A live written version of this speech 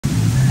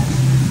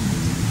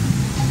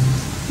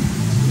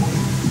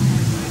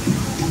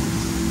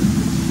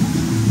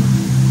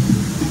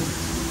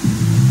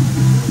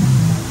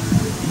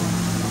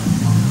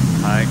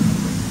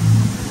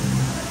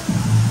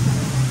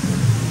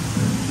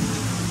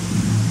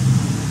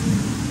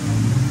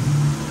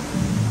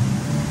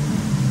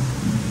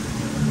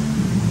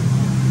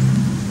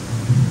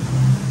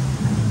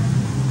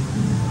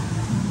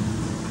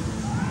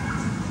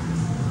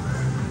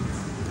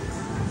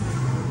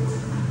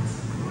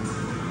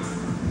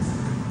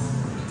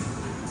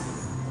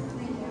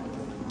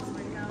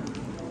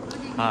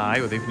Hi,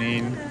 good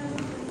evening.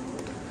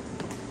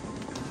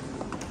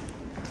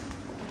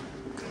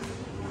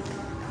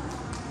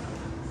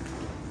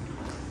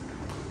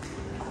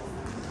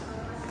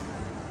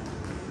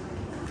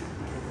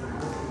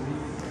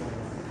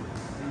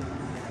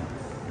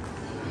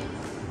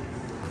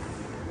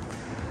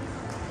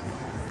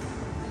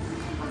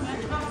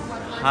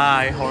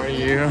 Hi, how are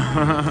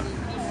you?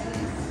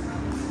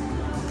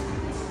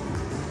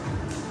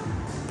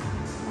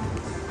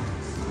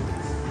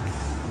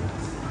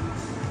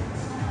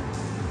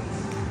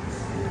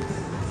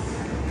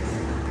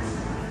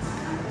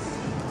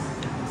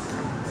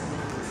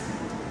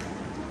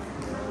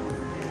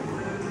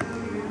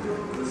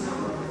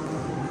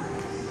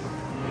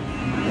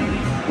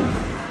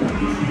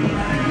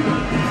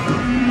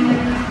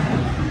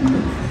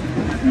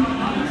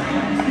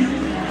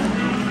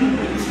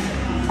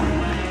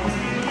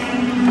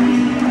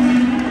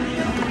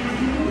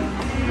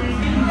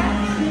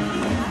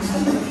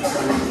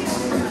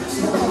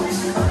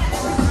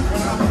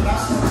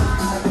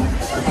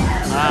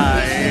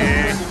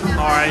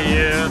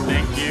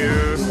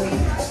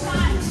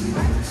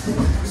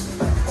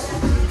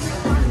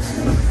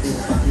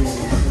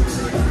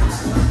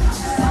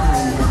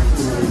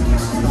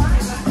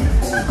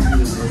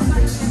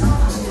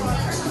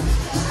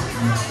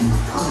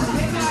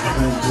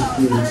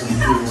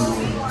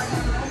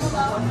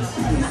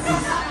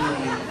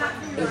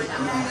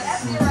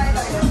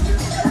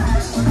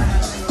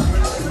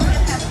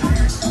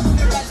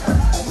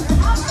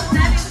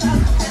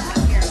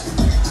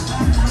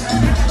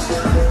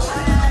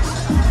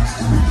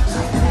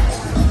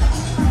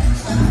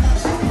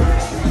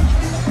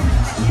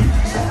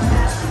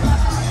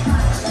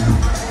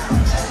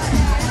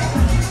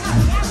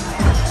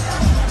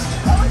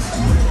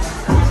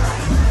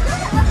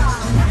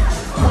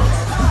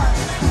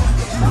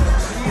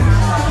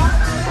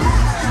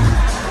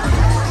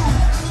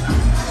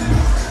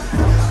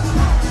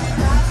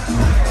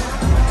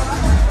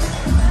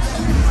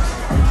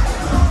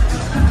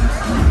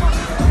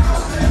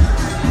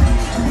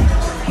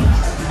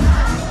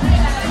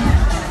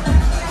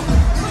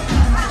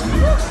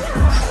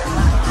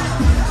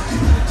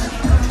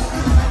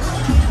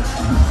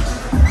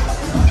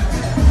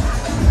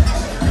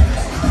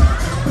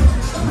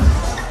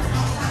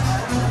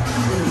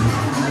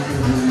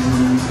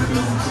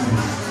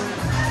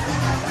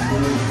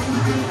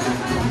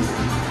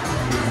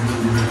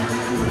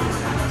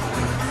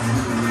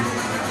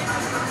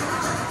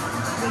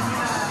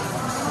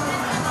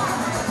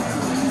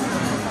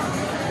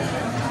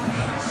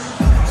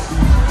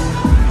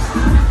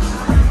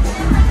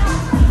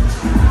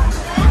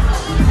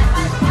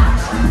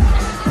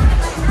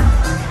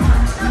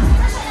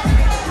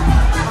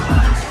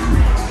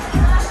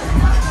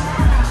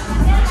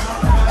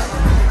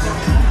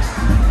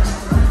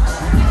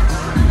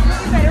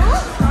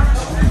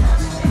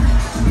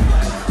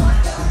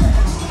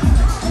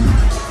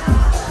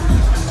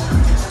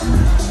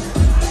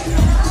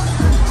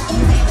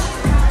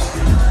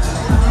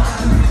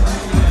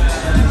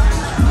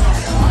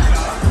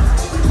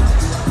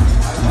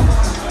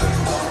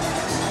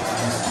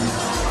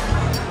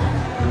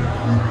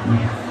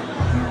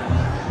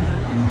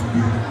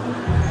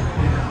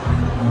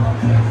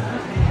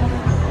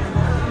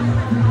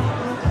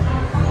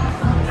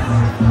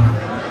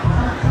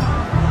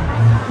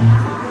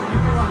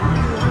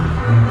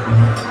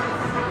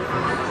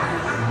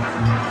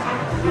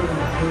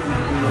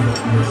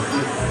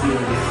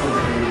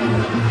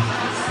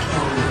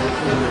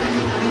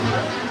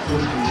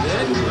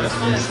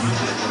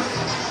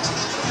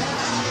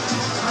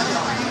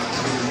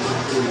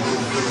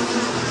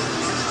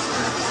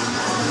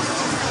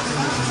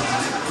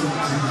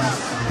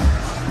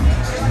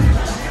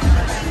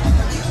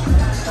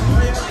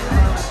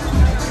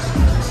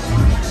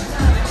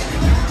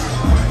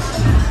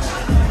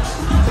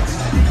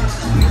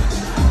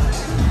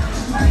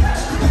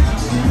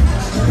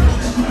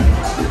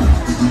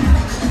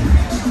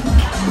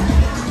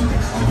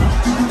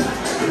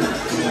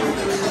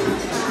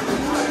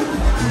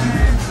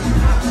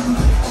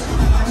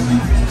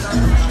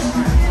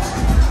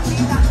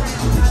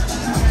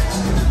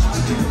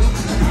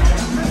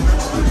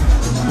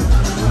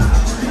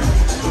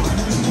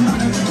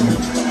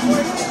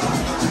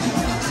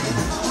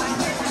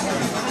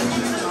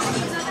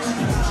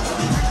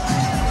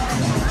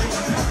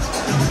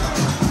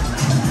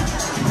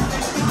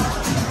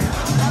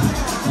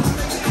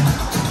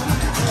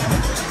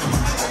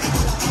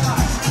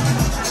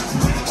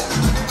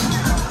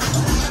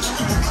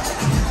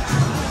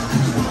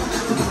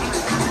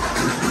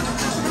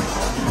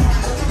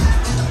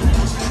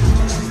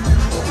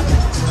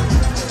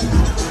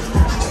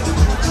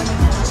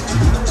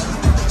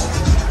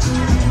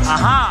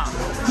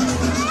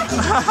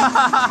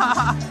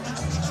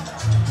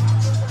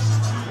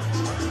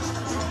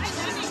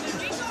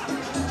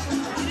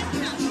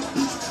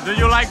 Do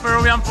you like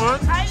Peruvian food?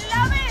 I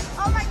love it!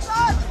 Oh my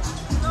god!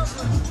 So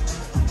good.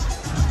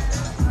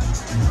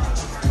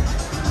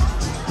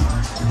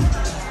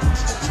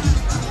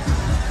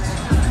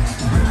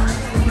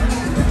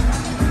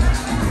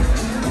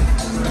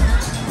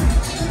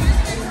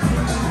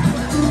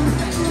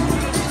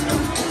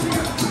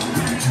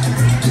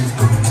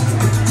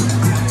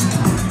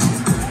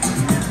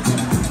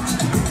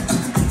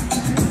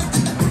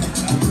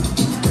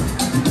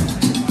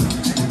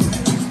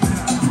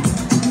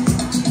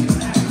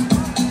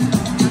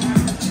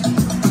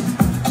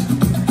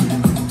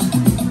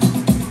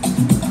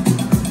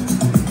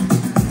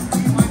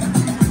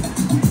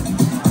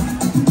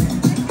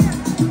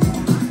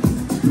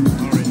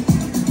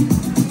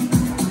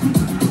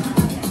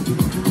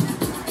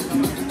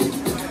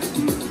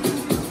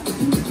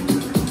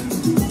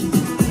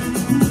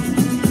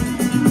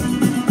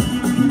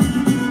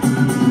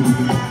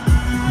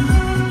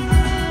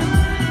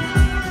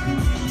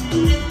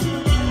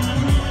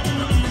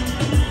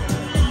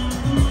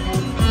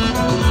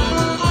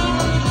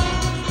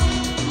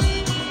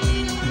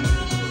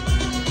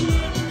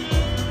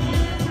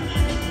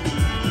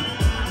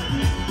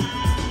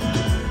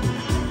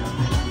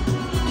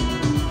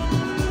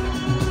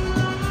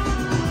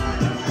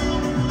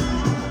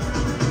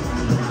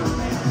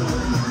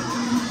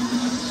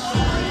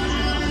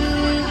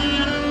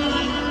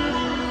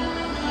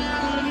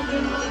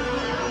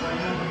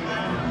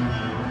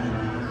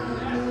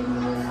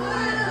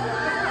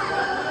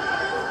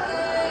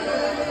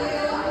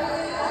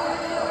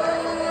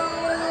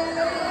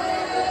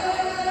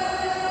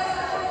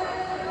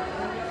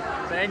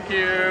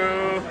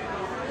 you.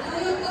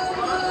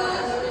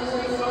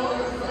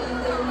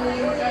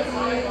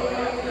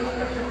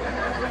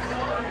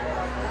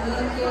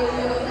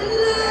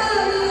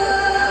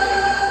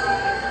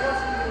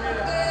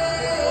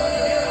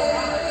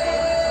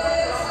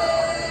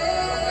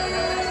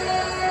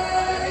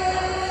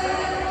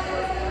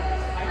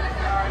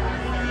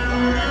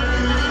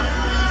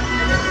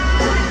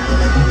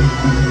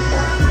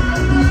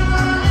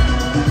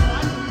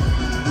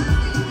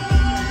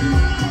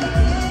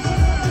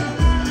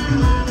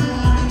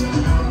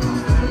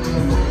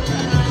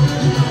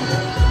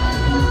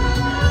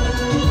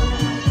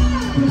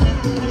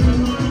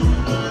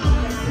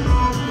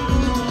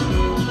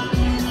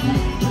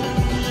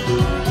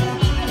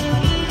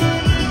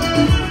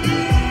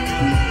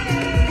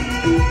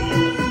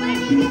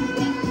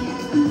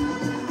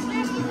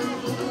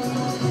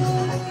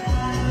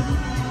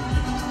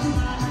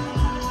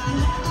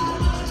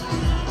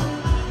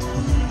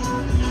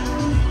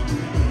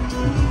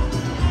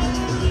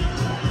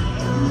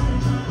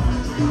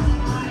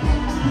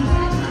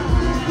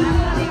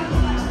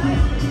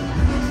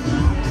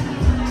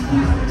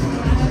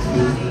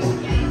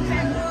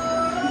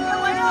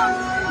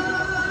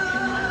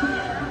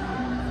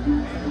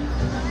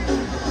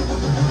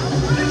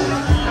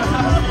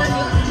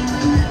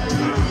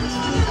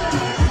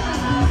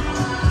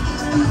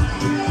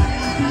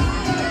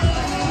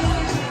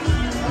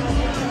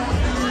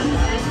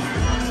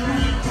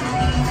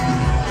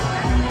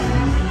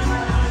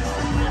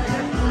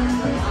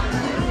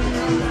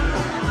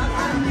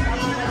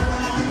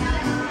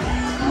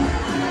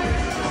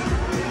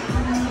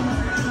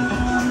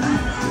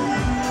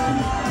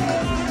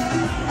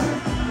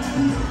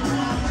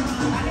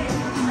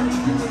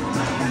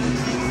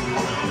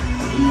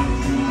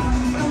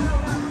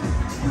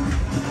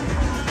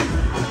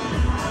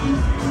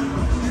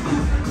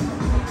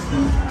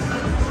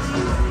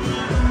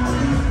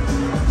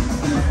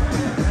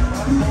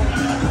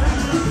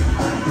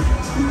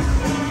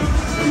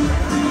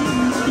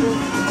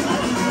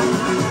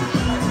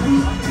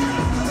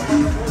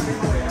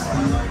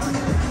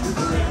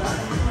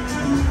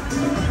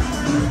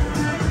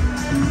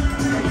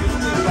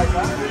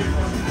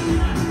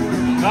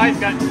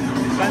 Guys,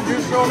 can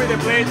you show me the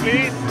plate,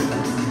 please?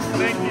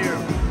 Thank you.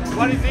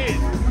 What is it?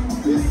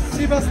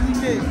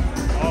 Sebastian.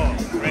 Oh,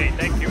 great.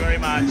 Thank you very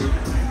much.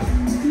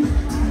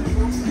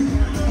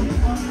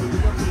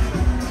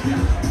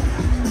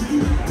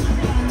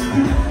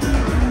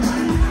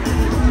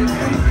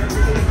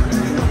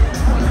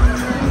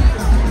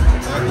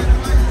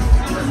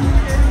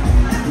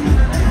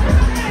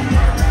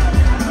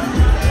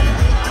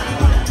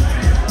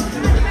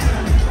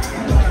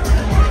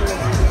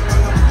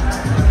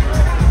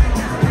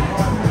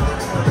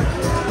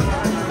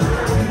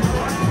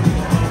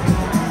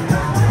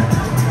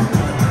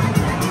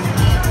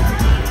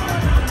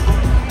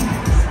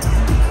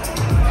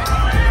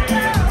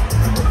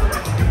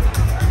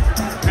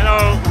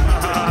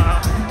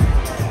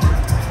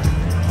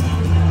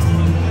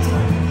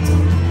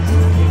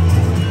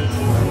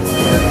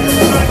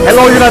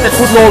 Hello United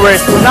Food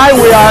Lovers, tonight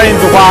we are in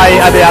Dubai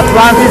at the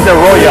Atlantis The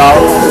Royal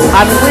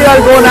and we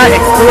are gonna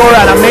explore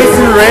an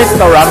amazing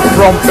restaurant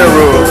from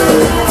Peru.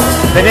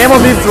 The name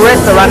of this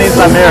restaurant is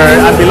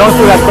Lamer and belongs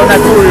to Gaston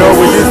Acurio,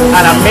 which is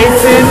an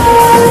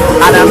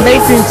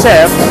amazing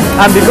chef,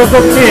 and because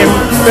of him,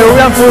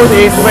 Peruvian food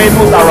is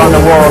famous around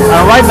the world.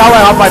 And right now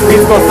I have my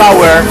pisco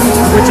sour,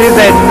 which is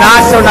the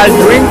national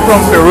drink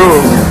from Peru.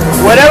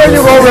 Wherever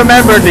you go,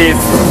 remember this.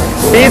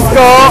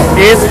 Pisco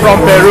is from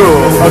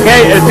Peru,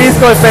 okay? El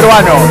pisco es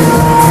peruano.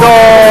 So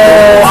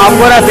I'm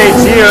gonna say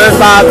cheers,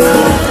 but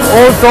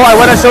also I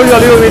wanna show you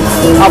a little bit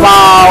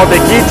about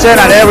the kitchen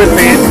and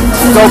everything.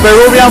 So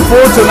Peruvian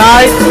food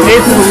tonight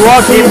is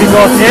rocking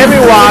because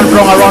everyone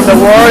from around the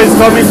world is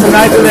coming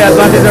tonight to the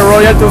Atlantis The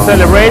Royal to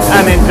celebrate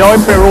and enjoy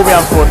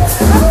Peruvian food.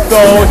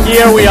 So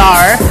here we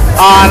are,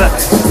 and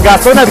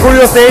Gaston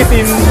Acurio says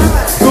in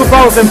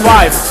 2005,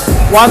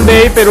 one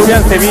day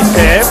Peruvian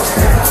ceviche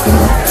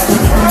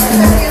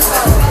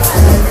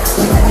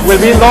will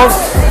be loved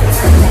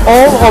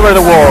all over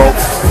the world,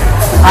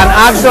 and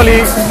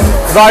actually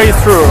that is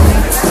true.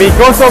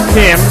 Because of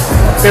him,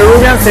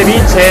 Peruvian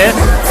ceviche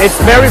is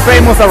very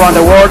famous around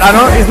the world, and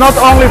it's not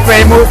only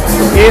famous,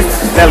 it's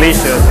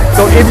delicious.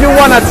 So if you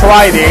want to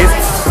try this,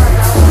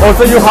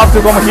 also you have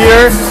to come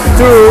here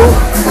to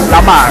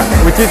La Mar,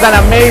 which is an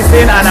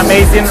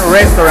amazing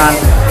restaurant.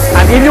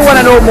 And if you want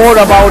to know more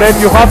about it,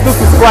 you have to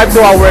subscribe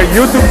to our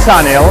YouTube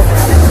channel.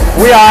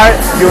 We are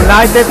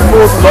United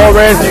Food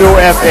Lovers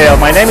UFL.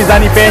 My name is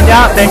Dani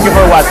Peña. Thank you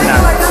for watching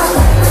us.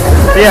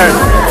 Cheers.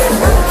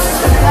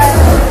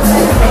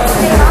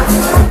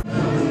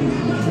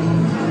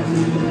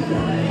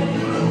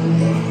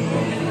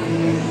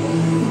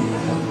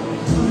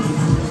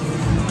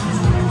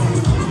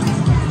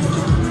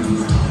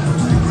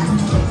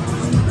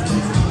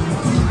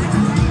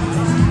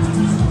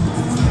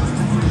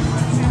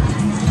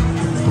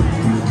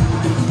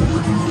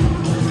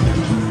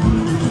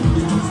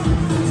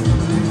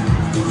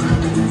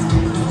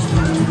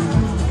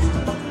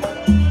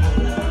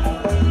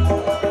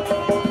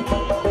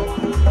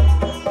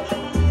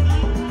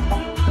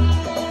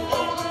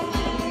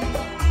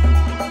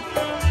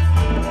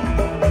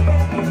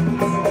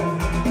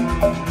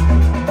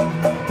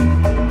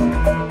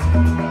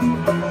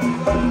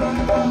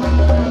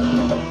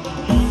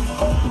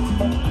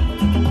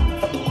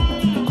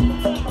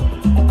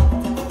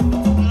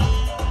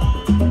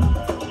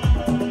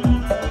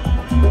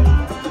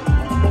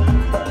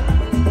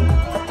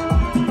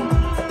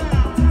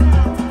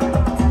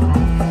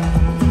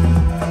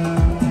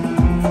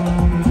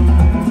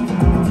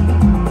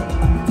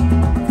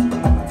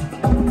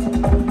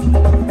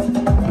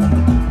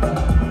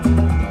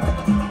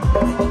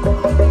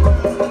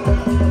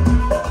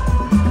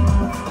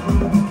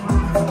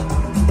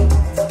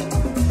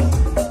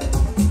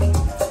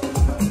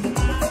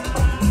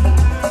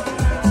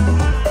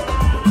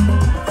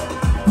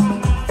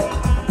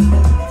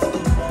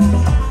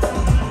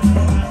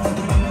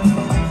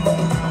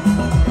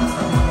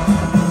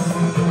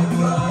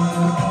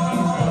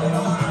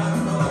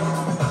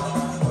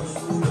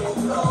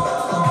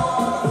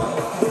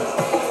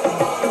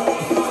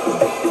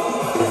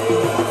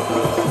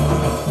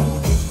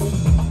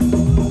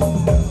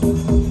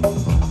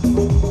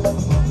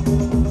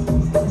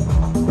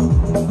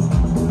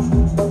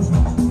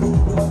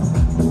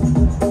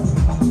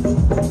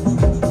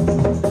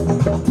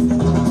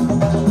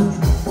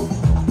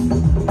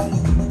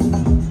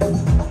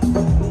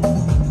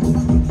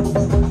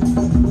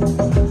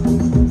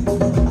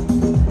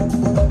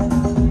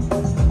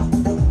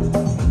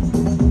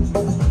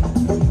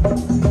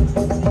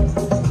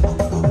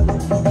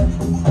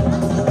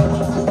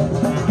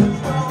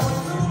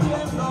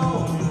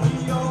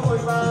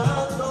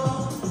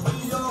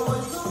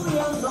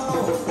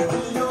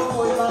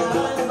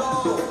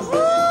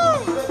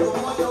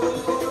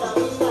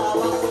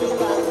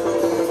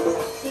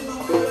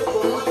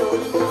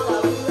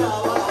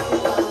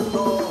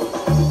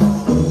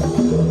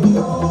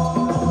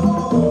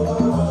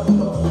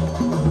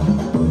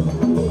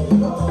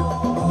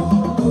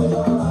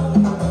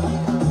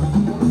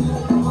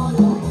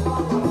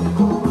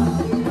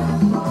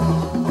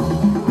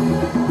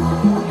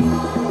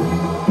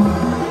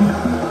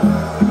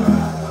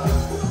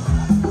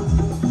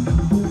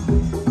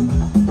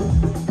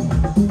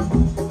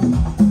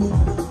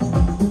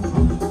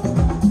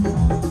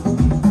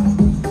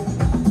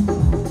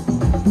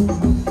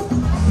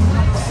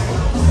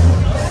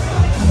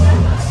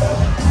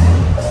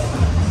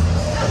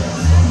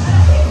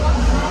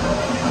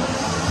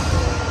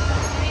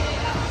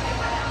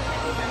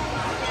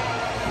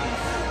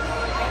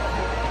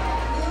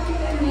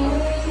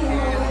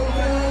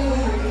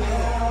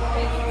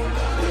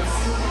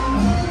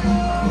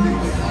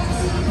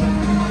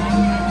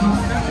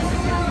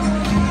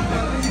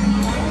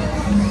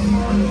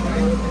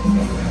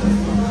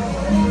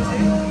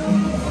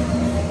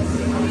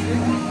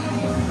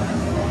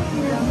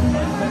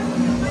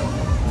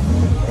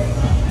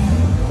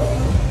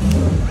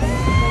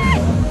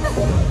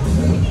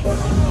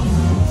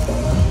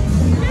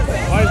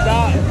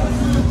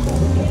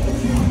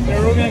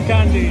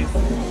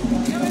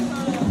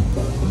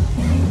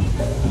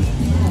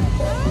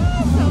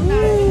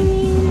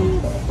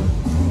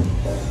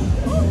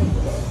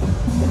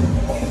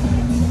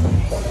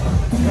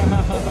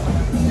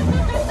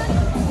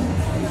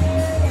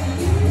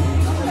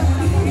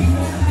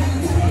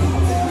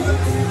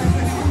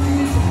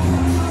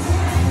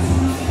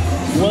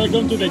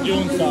 Welcome to the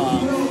Junta.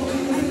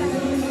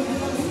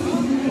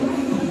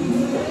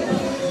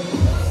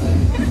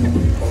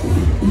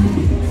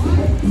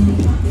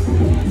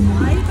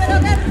 Ay, pero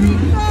qué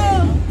rico.